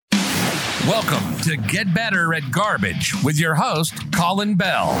Welcome to Get Better at Garbage with your host, Colin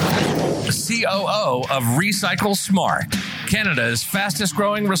Bell, COO of Recycle Smart, Canada's fastest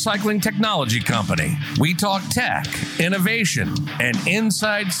growing recycling technology company. We talk tech, innovation, and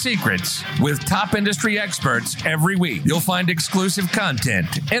inside secrets with top industry experts every week. You'll find exclusive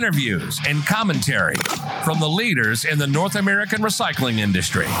content, interviews, and commentary from the leaders in the North American recycling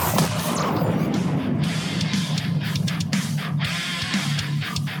industry.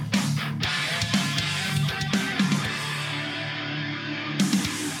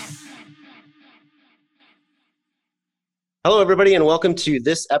 Hello, everybody, and welcome to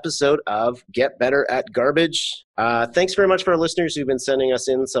this episode of Get Better at Garbage. Thanks very much for our listeners who've been sending us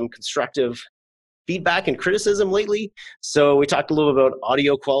in some constructive feedback and criticism lately. So we talked a little bit about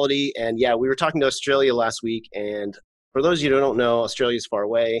audio quality, and we were talking to Australia last week. And for those of you who don't know, Australia is far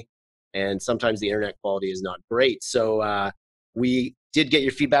away, and sometimes the internet quality is not great. So we did get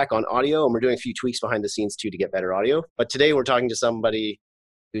your feedback on audio, and we're doing a few tweaks behind the scenes too to get better audio. But today we're talking to somebody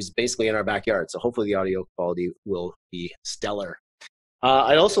who's basically in our backyard. So hopefully the audio quality will be stellar.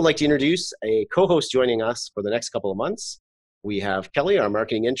 I'd also like to introduce a co-host joining us for the next couple of months. We have Kelly, our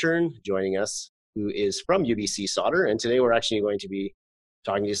marketing intern, joining us, who is from UBC Solder. And today we're actually going to be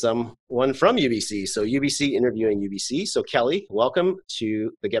talking to someone from UBC. So UBC interviewing UBC. So Kelly, welcome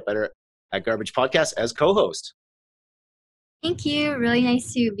to the Get Better at Garbage podcast as co-host. Thank you. Really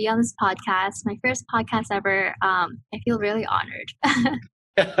nice to be on this podcast. My first podcast ever. I feel really honored.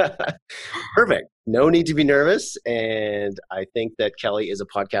 Perfect. No need to be nervous. And I think that Kelly is a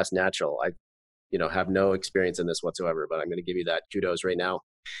podcast natural. I have no experience in this whatsoever, but I'm going to give you that kudos right now.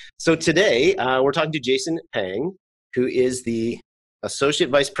 So today we're talking to Jason Pang, who is the Associate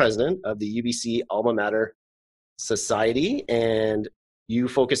Vice President of the UBC Alma Mater Society. And you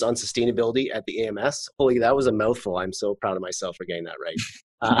focus on sustainability at the AMS. Holy, that was a mouthful. I'm so proud of myself for getting that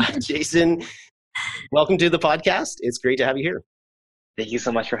right. Jason, welcome to the podcast. It's great to have you here. Thank you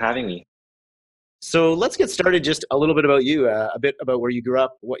so much for having me. So let's get started. Just a little bit about you, a bit about where you grew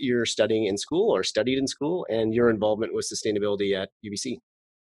up, what you're studying in school or studied in school, and your involvement with sustainability at UBC.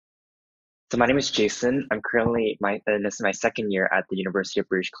 So my name is Jason. I'm currently, this is my second year at the University of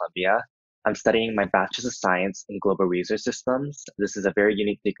British Columbia. I'm studying my Bachelor's of Science in Global Resource Systems. This is a very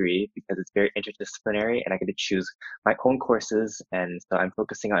unique degree because it's very interdisciplinary and I get to choose my own courses. And so I'm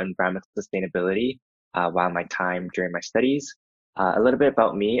focusing on environmental sustainability while my time during my studies. A little bit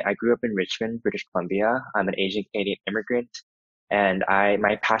about me. I grew up in Richmond, British Columbia. I'm an Asian Canadian immigrant, and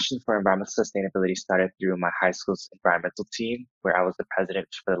my passion for environmental sustainability started through my high school's environmental team, where I was the president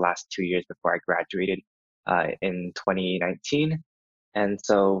for the last 2 years before I graduated in 2019. And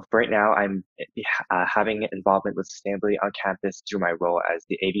so for right now, I'm having involvement with sustainability on campus through my role as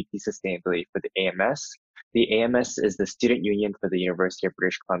the AVP Sustainability for the AMS. The AMS is the student union for the University of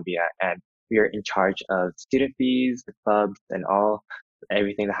British Columbia, and we are in charge of student fees, the clubs, and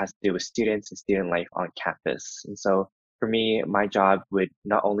everything that has to do with students and student life on campus. And so for me, my job would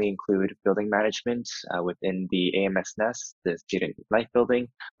not only include building management within the AMS Nest, the student life building,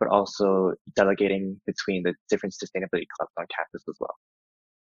 but also delegating between the different sustainability clubs on campus as well.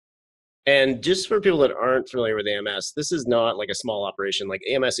 And just for people that aren't familiar with AMS, this is not like a small operation. Like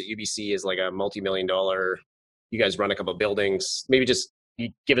AMS at UBC is like a multi-million-dollar, you guys run a couple of buildings, maybe just you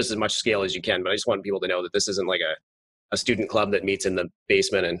give us as much scale as you can, but I just want people to know that this isn't like a student club that meets in the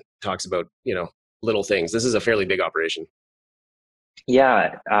basement and talks about, little things. This is a fairly big operation.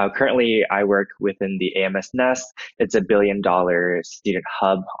 Yeah, currently I work within the AMS Nest. It's $1 billion student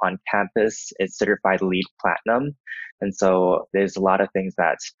hub on campus. It's certified LEED Platinum. And so there's a lot of things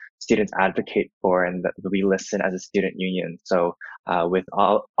that students advocate for and that we listen as a student union. So with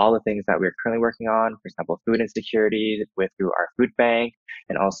all the things that we're currently working on, for example, food insecurity through our food bank,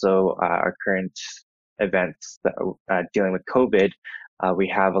 and also our current events that, dealing with COVID, we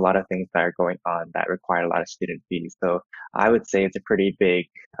have a lot of things that are going on that require a lot of student fees. So I would say it's a pretty big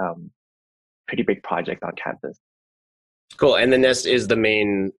project on campus. Cool. And the Nest is the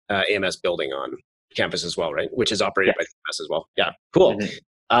main AMS building on campus as well, right? Which is operated by the AMS as well. Yeah, cool.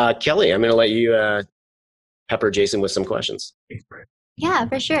 Mm-hmm. Kelly, I'm going to let you pepper Jason with some questions. Yeah,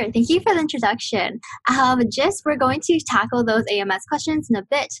 for sure. Thank you for the introduction. We're going to tackle those AMS questions in a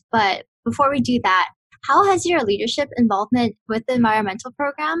bit, but before we do that, how has your leadership involvement with the environmental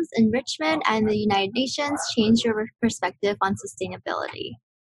programs in Richmond and the United Nations changed your perspective on sustainability?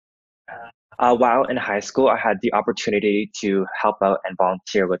 While in high school, I had the opportunity to help out and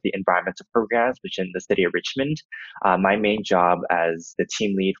volunteer with the environmental programs within the city of Richmond. My main job as the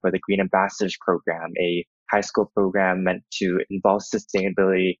team lead for the Green Ambassadors program, a high school program meant to involve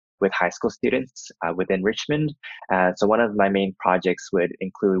sustainability with high school students within Richmond. So one of my main projects would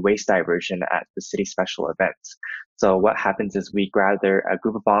include waste diversion at the city special events. So what happens is we gather a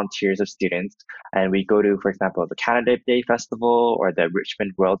group of volunteers of students and we go to, for example, the Canada Day Festival or the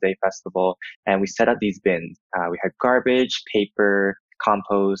Richmond World Day Festival, and we set up these bins. We had garbage, paper,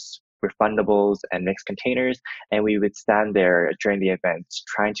 compost, refundables, and mixed containers, and we would stand there during the event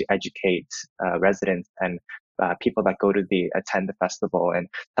trying to educate residents and people that go to attend the festival and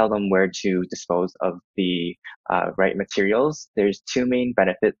tell them where to dispose of the right materials. There's two main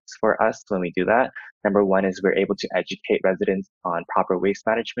benefits for us when we do that. Number one is we're able to educate residents on proper waste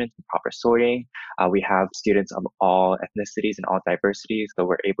management and proper sorting. We have students of all ethnicities and all diversities, so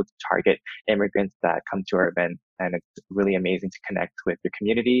we're able to target immigrants that come to our event, and it's really amazing to connect with your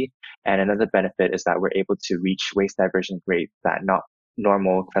community. And another benefit is that we're able to reach waste diversion rates that not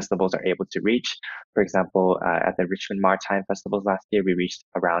normal festivals are able to reach. For example, at the Richmond Maritime Festivals last year, we reached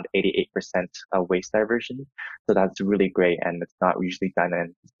around 88% of waste diversion. So that's really great, and it's not usually done,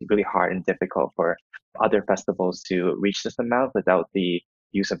 and it's really hard and difficult for other festivals to reach this amount without the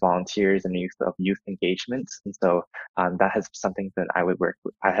use of volunteers and the use of youth engagements. And so that has something that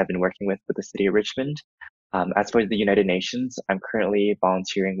I have been working with the city of Richmond. As for the United Nations, I'm currently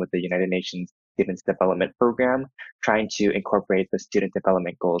volunteering with the United Nations Students Development Program, trying to incorporate the student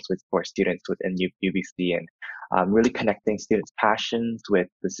development goals for students within UBC, and really connecting students' passions with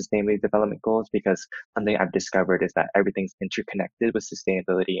the sustainability development goals, because something I've discovered is that everything's interconnected with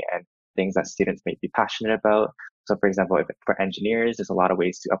sustainability and things that students may be passionate about. So for example, for engineers, there's a lot of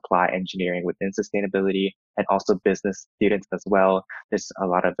ways to apply engineering within sustainability, and also business students as well. There's a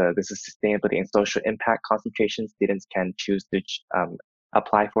lot of this is sustainability and social impact concentration students can choose to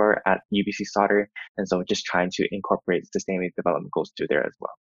apply for at UBC Sauder. And so just trying to incorporate sustainability development goals through there as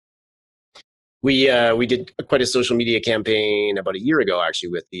well. We did quite a social media campaign about a year ago,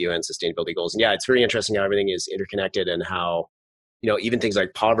 actually, with the UN sustainability goals. And yeah, it's very interesting how everything is interconnected, and how, even things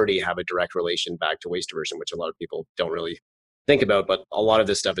like poverty have a direct relation back to waste diversion, which a lot of people don't really think about, but a lot of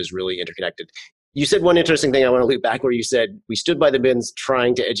this stuff is really interconnected. You said one interesting thing I want to loop back, where you said we stood by the bins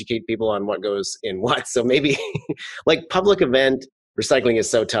trying to educate people on what goes in what. So maybe like public event recycling is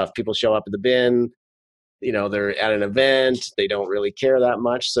so tough. People show up at the bin, they're at an event, they don't really care that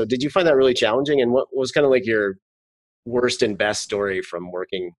much. So did you find that really challenging? And what was kind of like your worst and best story from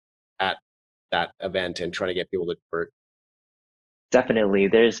working at that event and trying to get people to divert? Definitely.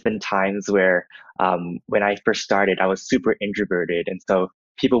 There's been times where when I first started, I was super introverted. And so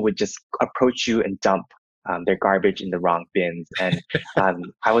people would just approach you and dump their garbage in the wrong bins. And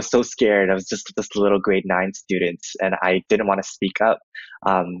I was so scared. I was just this little grade 9 student, and I didn't want to speak up.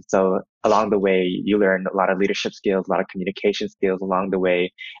 So along the way, you learn a lot of leadership skills, a lot of communication skills along the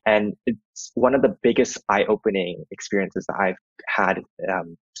way. And it's one of the biggest eye-opening experiences that I've had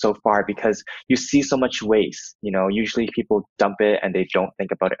so far, because you see so much waste. Usually people dump it and they don't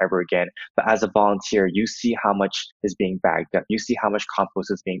think about it ever again. But as a volunteer, you see how much is being bagged up. You see how much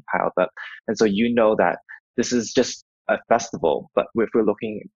compost is being piled up. And so you know that this is just a festival, but if we're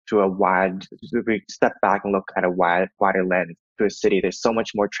looking if we step back and look at a wider lens to a city, there's so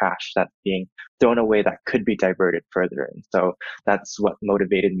much more trash that's being thrown away that could be diverted further. And so that's what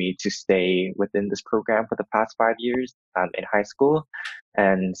motivated me to stay within this program for the past 5 years in high school.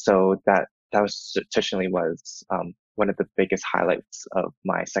 And so that certainly was one of the biggest highlights of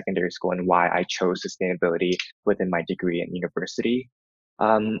my secondary school, and why I chose sustainability within my degree in university.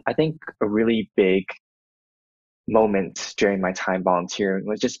 I think a really big moment during my time volunteering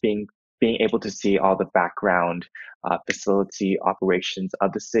was just being able to see all the background facility operations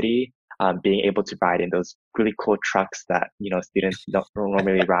of the city, being able to ride in those really cool trucks that students don't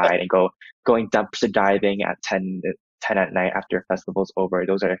normally ride, and going dumpster diving at 10 at night after a festival's over.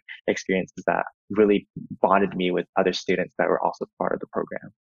 Those are experiences that really bonded me with other students that were also part of the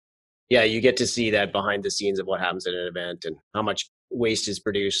program. Yeah, you get to see that behind the scenes of what happens at an event and how much waste is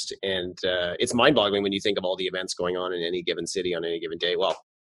produced. And it's mind-boggling when you think of all the events going on in any given city on any given day. Well,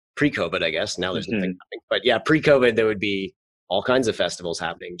 pre-COVID, I guess. Now there's nothing happening. But yeah, pre-COVID, there would be all kinds of festivals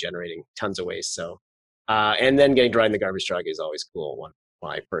happening, generating tons of waste. So, and then getting to ride in the garbage truck is always cool. One of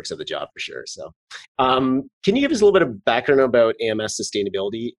my perks of the job, for sure. So can you give us a little bit of background about AMS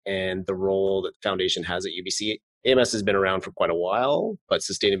sustainability and the role that the foundation has at UBC? AMS has been around for quite a while, but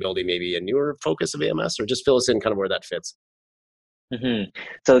sustainability may be a newer focus of AMS, or just fill us in kind of where that fits.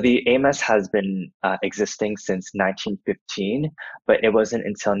 So the AMS has been existing since 1915, but it wasn't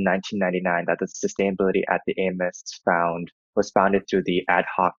until 1999 that the sustainability at the AMS found was founded through the Ad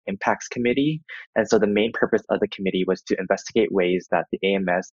Hoc Impacts Committee. And so the main purpose of the committee was to investigate ways that the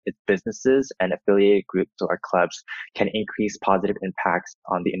AMS, its businesses and affiliated groups or clubs can increase positive impacts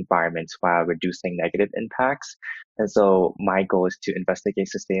on the environment while reducing negative impacts. And so my goal is to investigate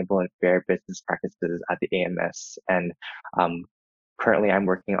sustainable and fair business practices at the AMS. And currently I'm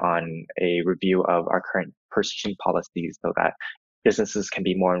working on a review of our current purchasing policies so that businesses can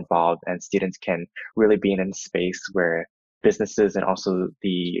be more involved and students can really be in a space where businesses and also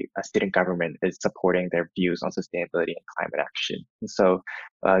the student government is supporting their views on sustainability and climate action. And so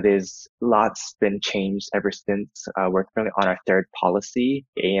there's lots been changed ever since. We're currently on our third policy,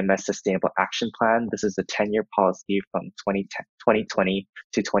 the AMS Sustainable Action Plan. This is a 10-year policy from 2020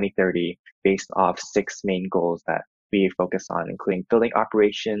 to 2030 based off 6 main goals that we focus on, including building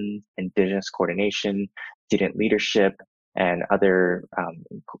operations, indigenous coordination, student leadership, and other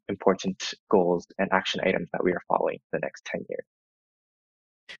important goals and action items that we are following for the next 10 years.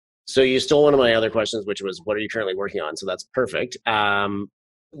 So you stole one of my other questions, which was, what are you currently working on? So that's perfect.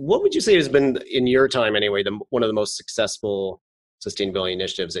 What would you say has been, in your time anyway, one of the most successful sustainability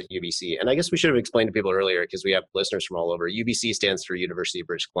initiatives at UBC? And I guess we should have explained to people earlier, because we have listeners from all over. UBC stands for University of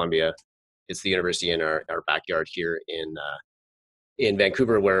British Columbia. It's the university in our backyard here in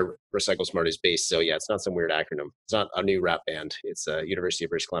Vancouver, where Recycle Smart is based. So yeah, it's not some weird acronym. It's not a new rap band. It's University of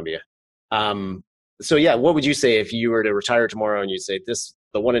British Columbia. So yeah, what would you say if you were to retire tomorrow and you'd say,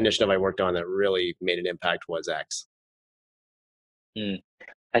 the one initiative I worked on that really made an impact was X?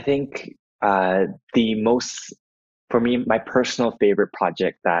 I think for me, my personal favorite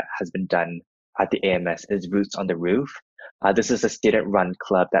project that has been done at the AMS is Roots on the Roof. This is a student-run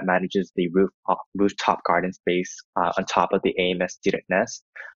club that manages the rooftop garden space on top of the AMS Student Nest.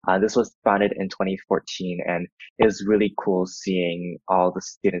 This was founded in 2014, and it was really cool seeing all the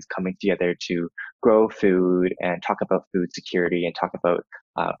students coming together to grow food and talk about food security and talk about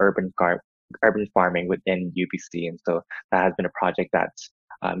urban farming within UBC. And so that has been a project that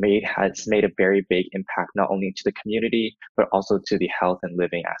has made a very big impact, not only to the community, but also to the health and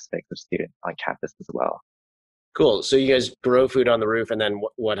living aspects of students on campus as well. Cool. So you guys grow food on the roof, and then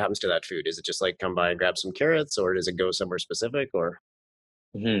what happens to that food? Is it just like come by and grab some carrots, or does it go somewhere specific? Or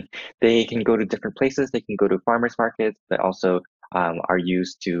They can go to different places. They can go to farmers markets, but also are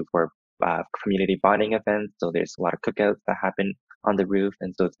used for community bonding events. So there's a lot of cookouts that happen on the roof,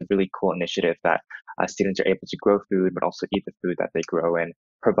 and so it's a really cool initiative that students are able to grow food, but also eat the food that they grow and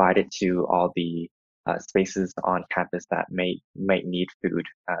provide it to all the spaces on campus that might need food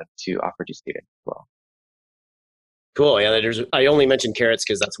to offer to students as well. Cool. Yeah, I only mentioned carrots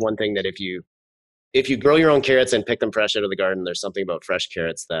because that's one thing that if you grow your own carrots and pick them fresh out of the garden, there's something about fresh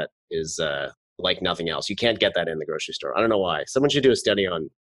carrots that is like nothing else. You can't get that in the grocery store. I don't know why. Someone should do a study on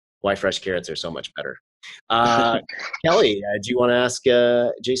why fresh carrots are so much better. Kelly, do you want to ask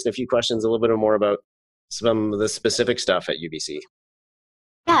Jason a few questions, a little bit more about some of the specific stuff at UBC?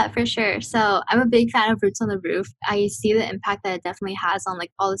 Yeah, for sure. So I'm a big fan of Roots on the Roof. I see the impact that it definitely has on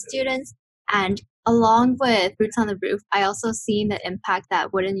like all the students. And along with Roots on the Roof, I also see the impact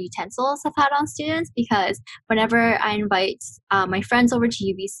that wooden utensils have had on students, because whenever I invite my friends over to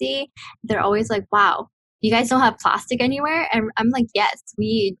UBC, they're always like, wow, you guys don't have plastic anywhere? And I'm like, yes,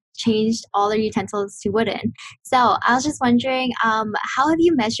 we changed all our utensils to wooden. So I was just wondering, how have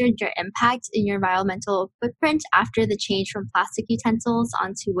you measured your impact in your environmental footprint after the change from plastic utensils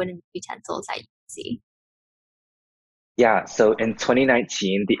onto wooden utensils at UBC? Yeah, so in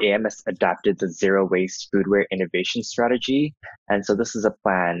 2019, the AMS adopted the Zero Waste Foodware Innovation Strategy. And so this is a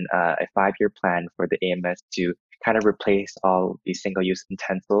plan, a 5-year plan for the AMS to kind of replace all the single-use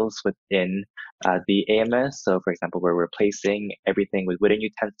utensils within the AMS. So for example, we're replacing everything with wooden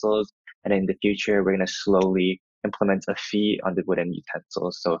utensils. And in the future, we're going to slowly implement a fee on the wooden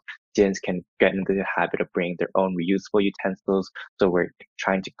utensils so students can get into the habit of bringing their own reusable utensils. So we're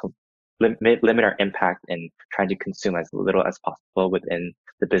trying to limit our impact and trying to consume as little as possible within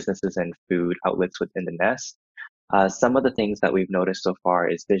the businesses and food outlets within the nest. Some of the things that we've noticed so far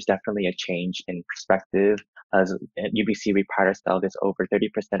is there's definitely a change in perspective. As at UBC, we pride ourselves as over 30%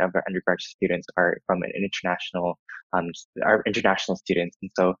 of our undergraduate students are from an international students.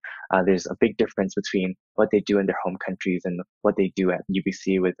 And so there's a big difference between what they do in their home countries and what they do at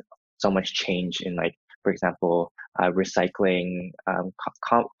UBC, with so much change in, like, for example, recycling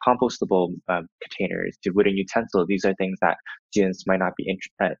compostable containers to wooden utensils. These are things that students might not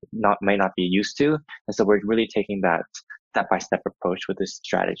be used to, and so we're really taking that step-by-step approach with this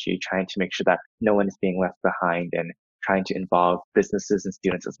strategy, trying to make sure that no one is being left behind and trying to involve businesses and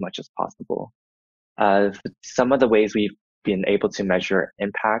students as much as possible. Some of the ways we've been able to measure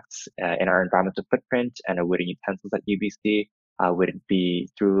impacts in our environmental footprint and our wooden utensils at UBC would be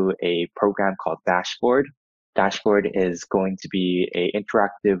through a program called Dashboard. Dashboard is going to be a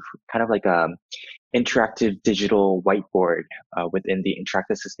interactive, kind of like a interactive digital whiteboard within the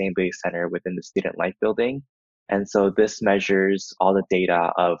Interactive Sustainability Center within the Student Life Building. And so this measures all the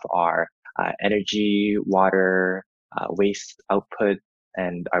data of our energy, water, waste output,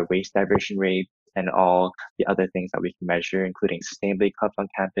 and our waste diversion rates, and all the other things that we can measure, including sustainability clubs on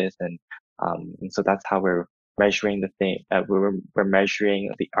campus. And so that's how we're measuring the thing. We're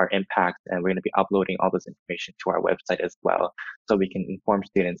measuring our impact, and we're going to be uploading all this information to our website as well, so we can inform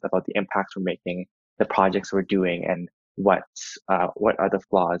students about the impacts we're making, the projects we're doing, and what are the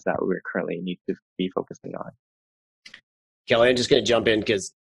flaws that we currently need to be focusing on. Kelly, I'm just going to jump in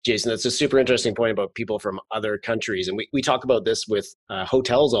because, Jason, that's a super interesting point about people from other countries. And we talk about this with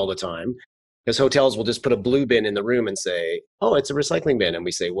hotels all the time, because hotels will just put a blue bin in the room and say, oh, it's a recycling bin. And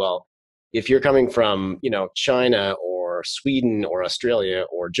we say, well, if you're coming from, China or Sweden or Australia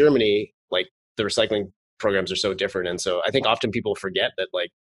or Germany, like the recycling programs are so different. And so I think often people forget that like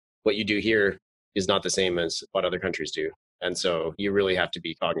what you do here is not the same as what other countries do. And so you really have to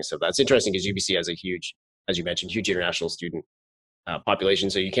be cognizant of that. It's interesting because UBC has a huge, as you mentioned, huge international student population.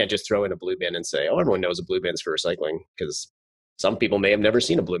 So you can't just throw in a blue bin and say, oh, everyone knows a blue bin's for recycling, because some people may have never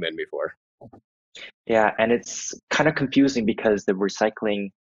seen a blue bin before. Yeah, and it's kind of confusing because the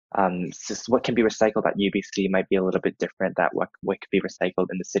recycling, what can be recycled at UBC might be a little bit different than what could be recycled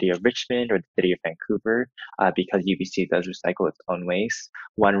in the city of Richmond or the city of Vancouver, because UBC does recycle its own waste.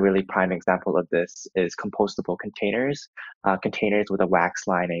 One really prime example of this is compostable containers, containers with a wax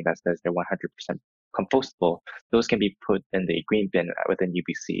lining that says they're 100% compostable. Those can be put in the green bin within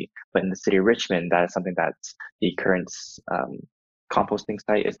UBC, but in the city of Richmond, that is something that the current composting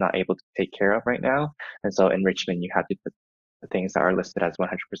site is not able to take care of right now. And so in Richmond, you have to put the things that are listed as 100%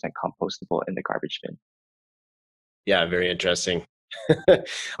 compostable in the garbage bin. Yeah, very interesting. All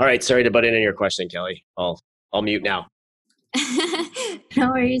right, sorry to butt in on your question, Kelly. I'll mute now. No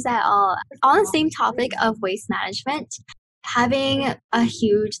worries at all. On the same topic of waste management, having a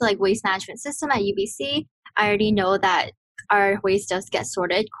huge waste management system at UBC, I already know that our waste does get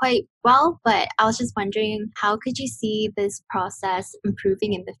sorted quite well, but I was just wondering, how could you see this process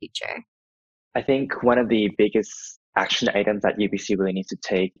improving in the future? I think one of the biggest action items that UBC really needs to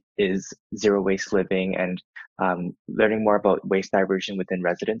take is zero waste living and learning more about waste diversion within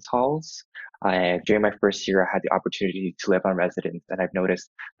residence halls. During my first year, I had the opportunity to live on residence, and I've noticed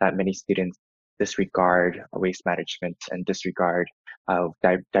that many students disregard waste management and disregard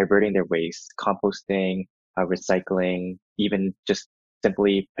diverting their waste, composting, recycling, even just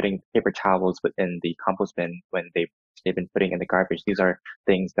simply putting paper towels within the compost bin when they've been putting in the garbage. These are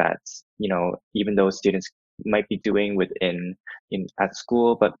things that, even though students might be doing at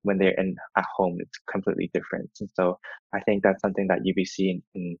school, but when they're at home, it's completely different. And so I think that's something that UBC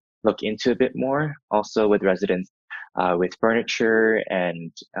can look into a bit more. Also with residents, with furniture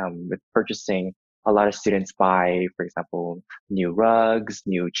and with purchasing, a lot of students buy, for example, new rugs,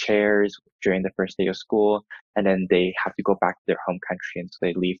 new chairs during the first day of school, and then they have to go back to their home country, and so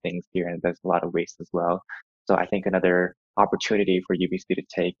they leave things here, and there's a lot of waste as well. So I think another opportunity for UBC to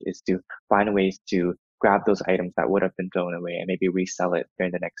take is to find ways to grab those items that would have been thrown away and maybe resell it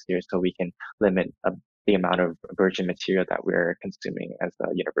during the next year, so we can limit the amount of virgin material that we're consuming as a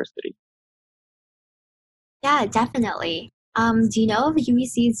university. Yeah, definitely. Do you know if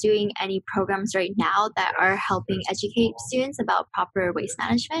UBC is doing any programs right now that are helping educate students about proper waste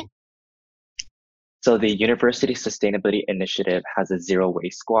management? So the University Sustainability Initiative has a Zero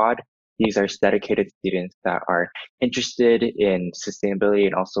Waste Squad. These are dedicated students that are interested in sustainability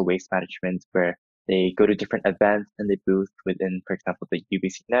and also waste management, where they go to different events in the booth within, for example, the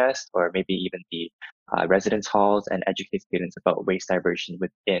UBC Nest or maybe even the residence halls, and educate students about waste diversion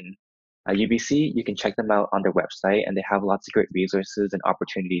within UBC. You can check them out on their website, and they have lots of great resources and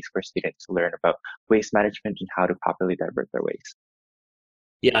opportunities for students to learn about waste management and how to properly divert their waste.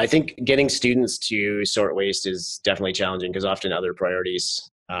 Yeah, I think getting students to sort waste is definitely challenging because often other priorities,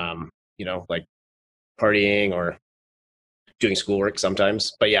 like partying or doing schoolwork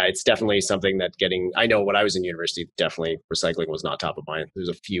sometimes. But yeah, it's definitely something that I know when I was in university, definitely recycling was not top of mind. There's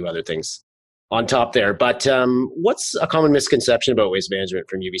a few other things on top there. But what's a common misconception about waste management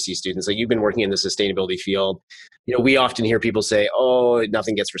from UBC students? Like, you've been working in the sustainability field. We often hear people say, oh,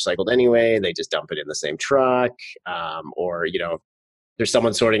 nothing gets recycled anyway. They just dump it in the same truck. Or there's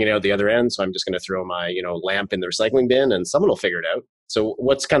someone sorting it out the other end, so I'm just going to throw my lamp in the recycling bin and someone will figure it out. So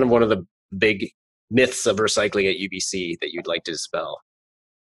what's kind of one of the big myths of recycling at UBC that you'd like to dispel?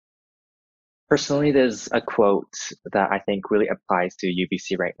 Personally, there's a quote that I think really applies to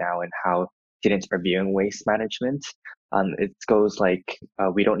UBC right now and how students are viewing waste management. It goes like,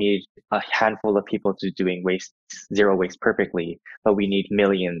 we don't need a handful of people to doing zero waste perfectly, but we need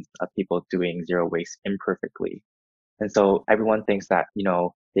millions of people doing zero waste imperfectly. And so everyone thinks that,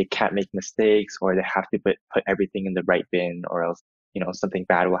 they can't make mistakes or they have to put everything in the right bin or else, something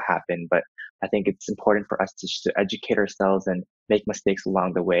bad will happen. But I think it's important for us to educate ourselves and make mistakes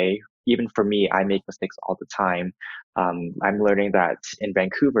along the way. Even for me, I make mistakes all the time. I'm learning that in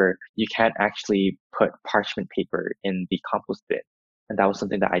Vancouver, you can't actually put parchment paper in the compost bin. And that was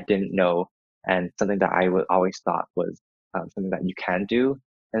something that I didn't know and something that I would always thought was something that you can do.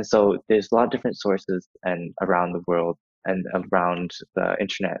 And so there's a lot of different sources and around the world and around the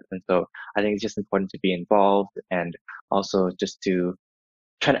internet. And so I think it's just important to be involved and also just to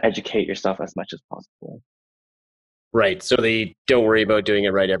try to educate yourself as much as possible. Right. So they don't worry about doing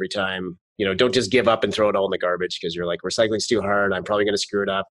it right every time. Don't just give up and throw it all in the garbage because you're like, recycling's too hard. I'm probably going to screw it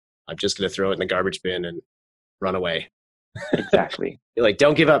up. I'm just going to throw it in the garbage bin and run away. Exactly. You're like,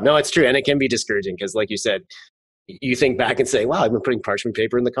 don't give up. No, it's true. And it can be discouraging because like you said, you think back and say, wow, I've been putting parchment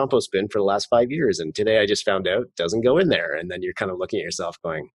paper in the compost bin for the last 5 years. And today I just found out it doesn't go in there. And then you're kind of looking at yourself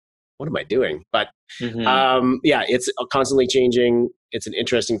going, what am I doing? But it's constantly changing. It's an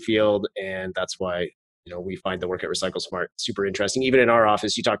interesting field. And that's why, we find the work at Recycle Smart super interesting. Even in our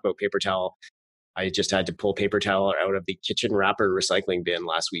office, you talk about paper towel. I just had to pull paper towel out of the kitchen wrapper recycling bin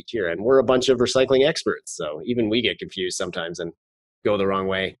last week here. And we're a bunch of recycling experts. So even we get confused sometimes and go the wrong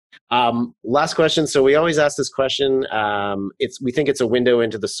way. Last question. So we always ask this question. We think it's a window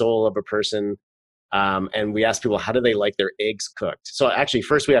into the soul of a person. And we ask people, how do they like their eggs cooked? So actually,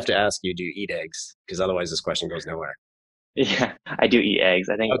 first we have to ask you, do you eat eggs? Because otherwise this question goes nowhere. Yeah, I do eat eggs.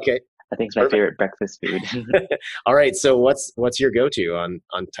 I think it's my favorite breakfast food. All right. So what's your go-to on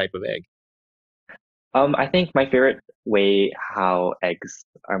type of egg? I think my favorite way how eggs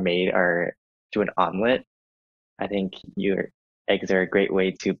are made are through an omelet. I think your eggs are a great way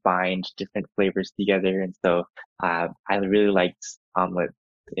to bind different flavors together. And so I really liked omelets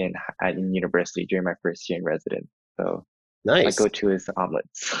in university during my first year in residence. So nice. My go-to is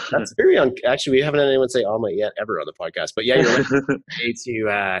omelets. That's very actually, we haven't had anyone say omelet yet ever on the podcast. But yeah, you're right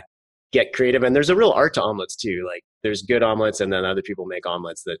to get creative. And there's a real art to omelets too. Like there's good omelets and then other people make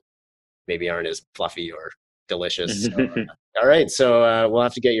omelets that maybe aren't as fluffy or delicious. So, all right. So we'll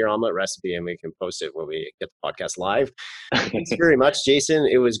have to get your omelet recipe and we can post it when we get the podcast live. Thanks very much, Jason.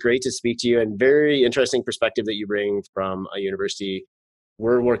 It was great to speak to you and very interesting perspective that you bring from a university.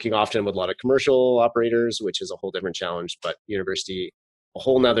 We're working often with a lot of commercial operators, which is a whole different challenge, but university, a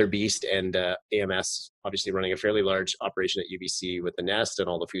whole nother beast. And AMS, obviously running a fairly large operation at UBC with the Nest and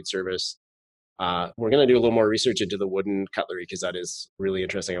all the food service. We're going to do a little more research into the wooden cutlery because that is really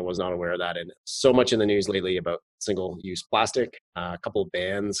interesting. I was not aware of that. And so much in the news lately about single-use plastic. A couple of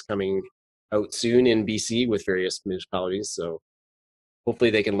bans coming out soon in BC with various municipalities. So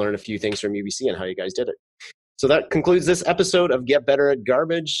hopefully they can learn a few things from UBC and how you guys did it. So that concludes this episode of Get Better at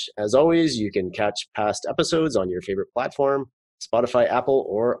Garbage. As always, you can catch past episodes on your favorite platform, Spotify, Apple,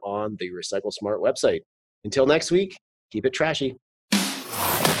 or on the Recycle Smart website. Until next week, keep it trashy.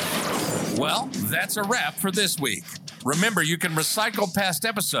 Well, that's a wrap for this week. Remember, you can recycle past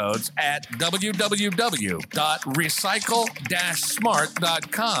episodes at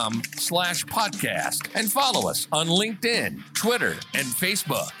www.recycle-smart.com/podcast and follow us on LinkedIn, Twitter, and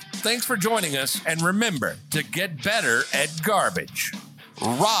Facebook. Thanks for joining us, and remember to get better at garbage.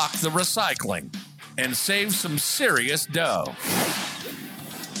 Rock the recycling and save some serious dough.